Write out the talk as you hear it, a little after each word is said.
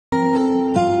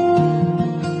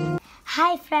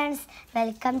Hi friends,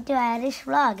 welcome to Irish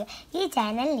Vlog. ഈ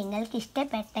channel നിങ്ങൾക്ക്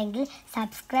ഇഷ്ടപ്പെട്ടെങ്കിൽ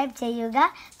സബ്സ്ക്രൈബ് ചെയ്യുക,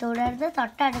 തുടർന്ന്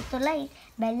തൊട്ടടുത്തുള്ള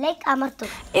ബെൽ ഐക്കൺ അമർത്തുക.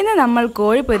 ഇന്ന് നമ്മൾ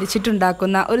കോഴി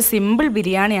പൊരിച്ചിട്ടുണ്ടാക്കുന്ന ഒരു സിമ്പിൾ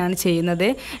ബിരിയാണിയാണ് ചെയ്യുന്നത്.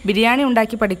 ബിരിയാണി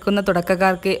ഉണ്ടാക്കി പഠിക്കുന്ന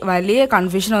തുടക്കക്കാർക്ക് വലിയ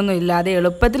കൺഫ്യൂഷൻ ഒന്നും ഇല്ലാതെ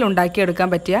എളുപ്പത്തിൽ ഉണ്ടാക്കിയെടുക്കാൻ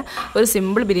പറ്റിയ ഒരു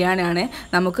സിമ്പിൾ ബിരിയാണിയാണ്.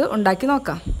 നമുക്ക് ഉണ്ടാക്കി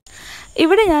നോക്കാം.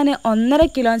 ഇവിടെ ഞാൻ 1.5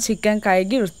 കിലോ ചിക്കൻ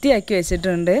കഴുകി വൃത്തിയാക്കി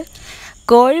വെച്ചിട്ടുണ്ട്.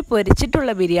 കോഴി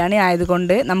പൊരിച്ചിട്ടുള്ള ബിരിയാണി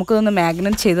ആയതുകൊണ്ട് നമുക്കൊന്ന്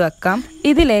മാഗ്നേറ്റ് ചെയ്ത് വെക്കാം.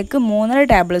 ഇതിലേക്ക് 3.5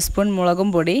 ടേബിൾ സ്പൂൺ മുളകും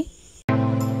പൊടി,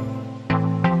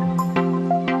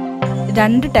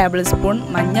 2 ടേബിൾ സ്പൂൺ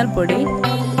മഞ്ഞൾപ്പൊടി,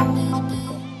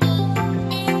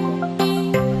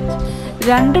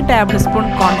 2 ടേബിൾ സ്പൂൺ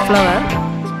കോൺഫ്ലവർ,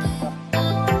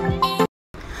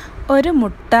 ഒരു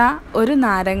മുട്ട, ഒരു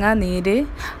നാരങ്ങ നീര്,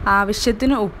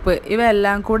 ആവശ്യത്തിന് ഉപ്പ്,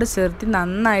 ഇവയെല്ലാം കൂടെ ചേർത്ത്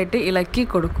നന്നായിട്ട് ഇളക്കി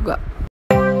കൊടുക്കുക.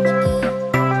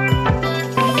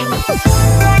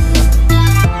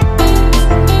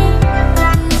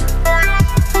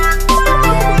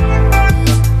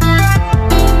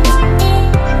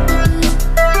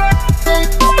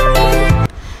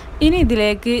 ഇനി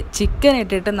ഇതിലേക്ക് ചിക്കൻ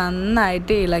ഇട്ടിട്ട്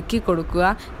നന്നായിട്ട് ഇളക്കി കൊടുക്കുക.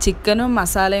 ചിക്കനും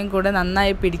മസാലയും കൂടെ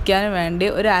നന്നായി പിടിക്കാൻ വേണ്ടി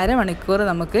ഒരു അരമണിക്കൂർ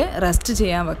നമുക്ക് റെസ്റ്റ്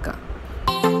ചെയ്യാൻ വെക്കാം.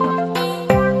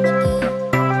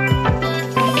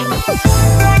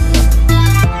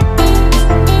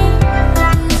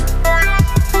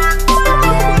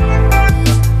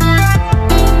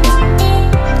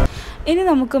 ഇനി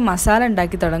നമുക്ക് മസാല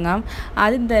ഉണ്ടാക്കി തുടങ്ങാം.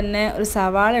 ആദ്യം തന്നെ ഒരു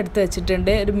സവാള എടുത്ത്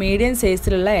വെച്ചിട്ടുണ്ട്. ഒരു മീഡിയം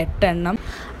സൈസിലുള്ള 8 എണ്ണം,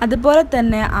 അതുപോലെ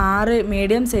തന്നെ 6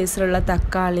 മീഡിയം സൈസിലുള്ള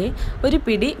തക്കാളി, ഒരു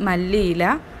പിടി മല്ലിയില,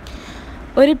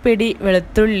 ഒരു പിടി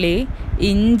വെളുത്തുള്ളി,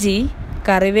 ഇഞ്ചി,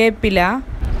 കറിവേപ്പില,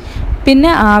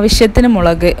 പിന്നെ ആവശ്യത്തിന്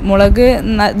മുളക്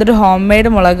ഇതൊരു ഹോം മെയ്ഡ്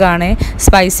മുളകാണ്.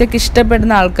 സ്പൈസൊക്കെ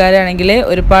ഇഷ്ടപ്പെടുന്ന ആൾക്കാരാണെങ്കിൽ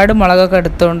ഒരുപാട് മുളകൊക്കെ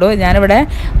എടുത്തുകൊണ്ട് ഞാനിവിടെ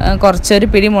കുറച്ചൊരു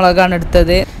പിടി മുളകാണ്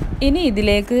എടുത്തത്. ഇനി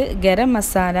ഇതിലേക്ക് ഗരം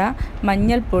മസാല,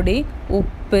 മഞ്ഞൾപ്പൊടി,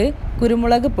 ഉപ്പ്,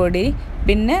 കുരുമുളക് പൊടി,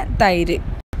 പിന്നെ തൈര്.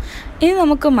 ഇനി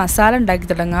നമുക്ക് മസാല ഉണ്ടാക്കി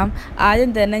തുടങ്ങാം.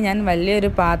 ആദ്യം തന്നെ ഞാൻ വലിയൊരു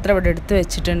പാത്രം ഇവിടെ എടുത്ത്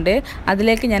വെച്ചിട്ടുണ്ട്.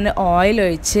 അതിലേക്ക് ഞാൻ ഓയിൽ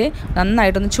ഒഴിച്ച്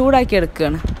നന്നായിട്ടൊന്ന് ചൂടാക്കി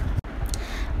എടുക്കുകയാണ്.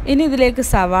 ഇനി ഇതിലേക്ക്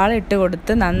സവാള ഇട്ട്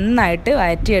കൊടുത്ത് നന്നായിട്ട്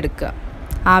വഴറ്റിയെടുക്കുക.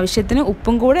 ആവശ്യത്തിന്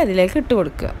ഉപ്പും കൂടെ അതിലേക്ക് ഇട്ട്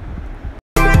കൊടുക്കുക.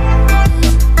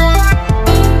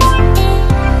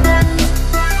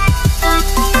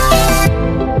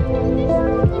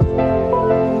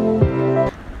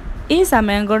 ഈ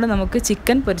സമയം കൊണ്ട് നമുക്ക്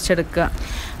ചിക്കൻ പൊരിച്ചെടുക്കുക.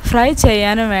 ഫ്രൈ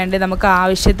ചെയ്യാനും വേണ്ടി നമുക്ക്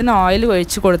ആവശ്യത്തിന് ഓയിൽ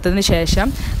ഒഴിച്ച് കൊടുത്തതിന് ശേഷം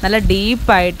നല്ല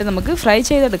ഡീപ്പായിട്ട് നമുക്ക് ഫ്രൈ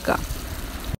ചെയ്തെടുക്കാം.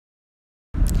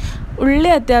 ഉള്ളി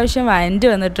അത്യാവശ്യം വഴറ്റി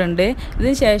വന്നിട്ടുണ്ട്.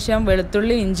 ഇതിന് ശേഷം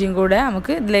വെളുത്തുള്ളി ഇഞ്ചിയും കൂടെ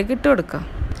നമുക്ക് ഇതിലേക്ക് ഇട്ട് കൊടുക്കാം.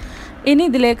 ഇനി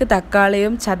ഇതിലേക്ക്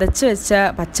തക്കാളിയും ചതച്ച് വെച്ച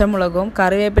പച്ചമുളകും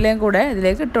കറിവേപ്പിലയും കൂടെ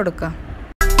ഇതിലേക്ക് ഇട്ട് കൊടുക്കാം.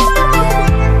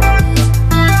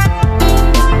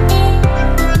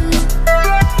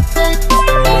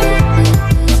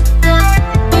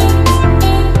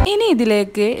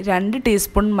 ഇതിലേക്ക് 2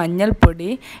 ടീസ്പൂൺ മഞ്ഞൾപ്പൊടി,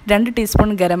 2 ടീസ്പൂൺ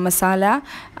ഗരം മസാല,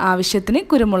 ആവശ്യത്തിന്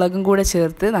കുരുമുളകും കൂടെ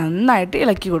ചേർത്ത് നന്നായിട്ട്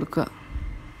ഇളക്കി കൊടുക്കുക.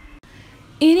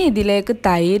 ഇനി ഇതിലേക്ക്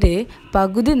തൈര്,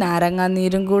 പകുതി നാരങ്ങാ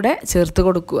നീരും കൂടെ ചേർത്ത്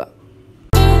കൊടുക്കുക.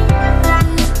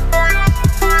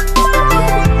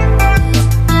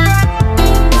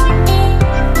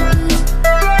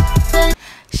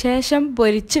 ശേഷം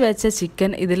പൊരിച്ച് വെച്ച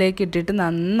ചിക്കൻ ഇതിലേക്ക് ഇട്ടിട്ട്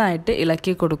നന്നായിട്ട്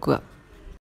ഇളക്കി കൊടുക്കുക.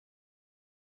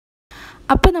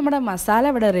 അപ്പോൾ നമ്മുടെ മസാല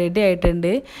ഇവിടെ റെഡി ആയിട്ടുണ്ട്.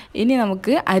 ഇനി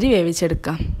നമുക്ക് അരി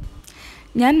വേവിച്ചെടുക്കാം.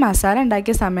 ഞാൻ മസാല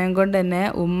ഉണ്ടാക്കിയ സമയം കൊണ്ട് തന്നെ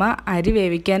ഉമ്മ അരി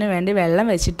വേവിക്കാൻ വേണ്ടി വെള്ളം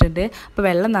വെച്ചിട്ടുണ്ട്. അപ്പോൾ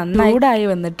വെള്ളം നന്നായി ചൂടായി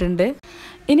വന്നിട്ടുണ്ട്.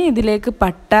 ഇനി ഇതിലേക്ക്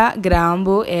പട്ട,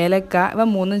 ഗ്രാമ്പു, ഏലക്ക ഇവ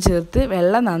 3 ചേർത്ത്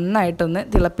വെള്ളം നന്നായിട്ടൊന്ന്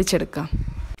തിളപ്പിച്ചെടുക്കാം.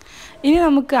 ഇനി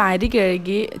നമുക്ക് അരി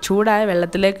കഴുകി ചൂടായ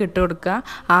വെള്ളത്തിലേക്ക് ഇട്ട് കൊടുക്കുക.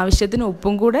 ആവശ്യത്തിന്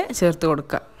ഉപ്പും കൂടെ ചേർത്ത്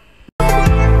കൊടുക്കുക.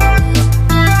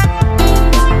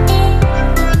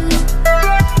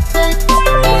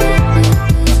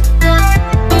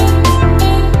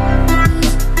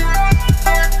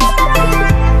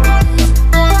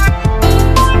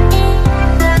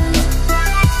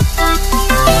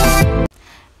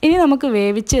 ഇനി നമുക്ക്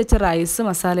വേവിച്ച് വെച്ച റൈസ്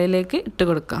മസാലയിലേക്ക് ഇട്ട്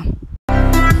കൊടുക്കാം.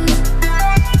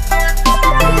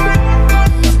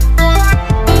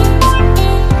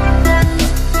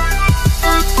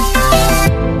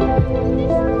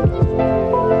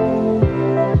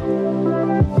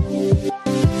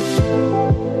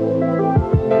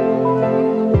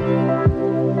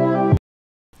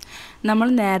 നമ്മൾ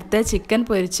നേരത്തെ ചിക്കൻ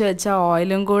പൊരിച്ച് വെച്ച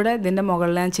ഓയിലും കൂടെ ഇതിൻ്റെ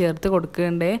മുകളിൽ ഞാൻ ചേർത്ത്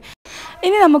കൊടുക്കുന്നുണ്ട്.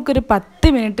 ഇനി നമുക്കൊരു 10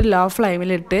 മിനിറ്റ് ലോ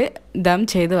ഫ്ലെയിമിലിട്ട് ദം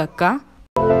ചെയ്ത് വെക്കാം.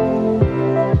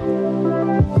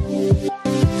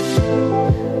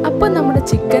 അപ്പോൾ നമ്മുടെ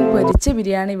ചിക്കൻ പൊരിച്ച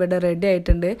ബിരിയാണി ഇവിടെ റെഡി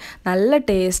ആയിട്ടുണ്ട്. നല്ല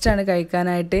ടേസ്റ്റാണ്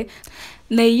കഴിക്കാനായിട്ട്.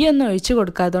 നെയ്യൊന്നും ഒഴിച്ച്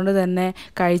കൊടുക്കാത്തതുകൊണ്ട് തന്നെ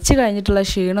കഴിച്ച് കഴിഞ്ഞിട്ടുള്ള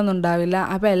ക്ഷീണമൊന്നും ഉണ്ടാവില്ല.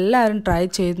 അപ്പോൾ എല്ലാവരും ട്രൈ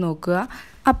ചെയ്ത് നോക്കുക.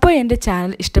 അപ്പോൾ എൻ്റെ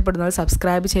ചാനൽ ഇഷ്ടപ്പെടുന്നവർ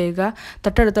സബ്സ്ക്രൈബ് ചെയ്യുക,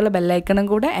 തൊട്ടടുത്തുള്ള ബെല്ലൈക്കണും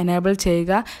കൂടെ എനേബിൾ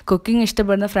ചെയ്യുക. കുക്കിംഗ്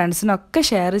ഇഷ്ടപ്പെടുന്ന ഫ്രണ്ട്സിനൊക്കെ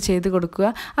ഷെയർ ചെയ്ത്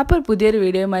കൊടുക്കുക. അപ്പോൾ പുതിയൊരു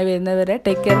വീഡിയോയുമായി വരുന്നവരെ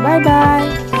ടേക്ക് കെയർ, ബൈ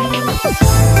ബൈ.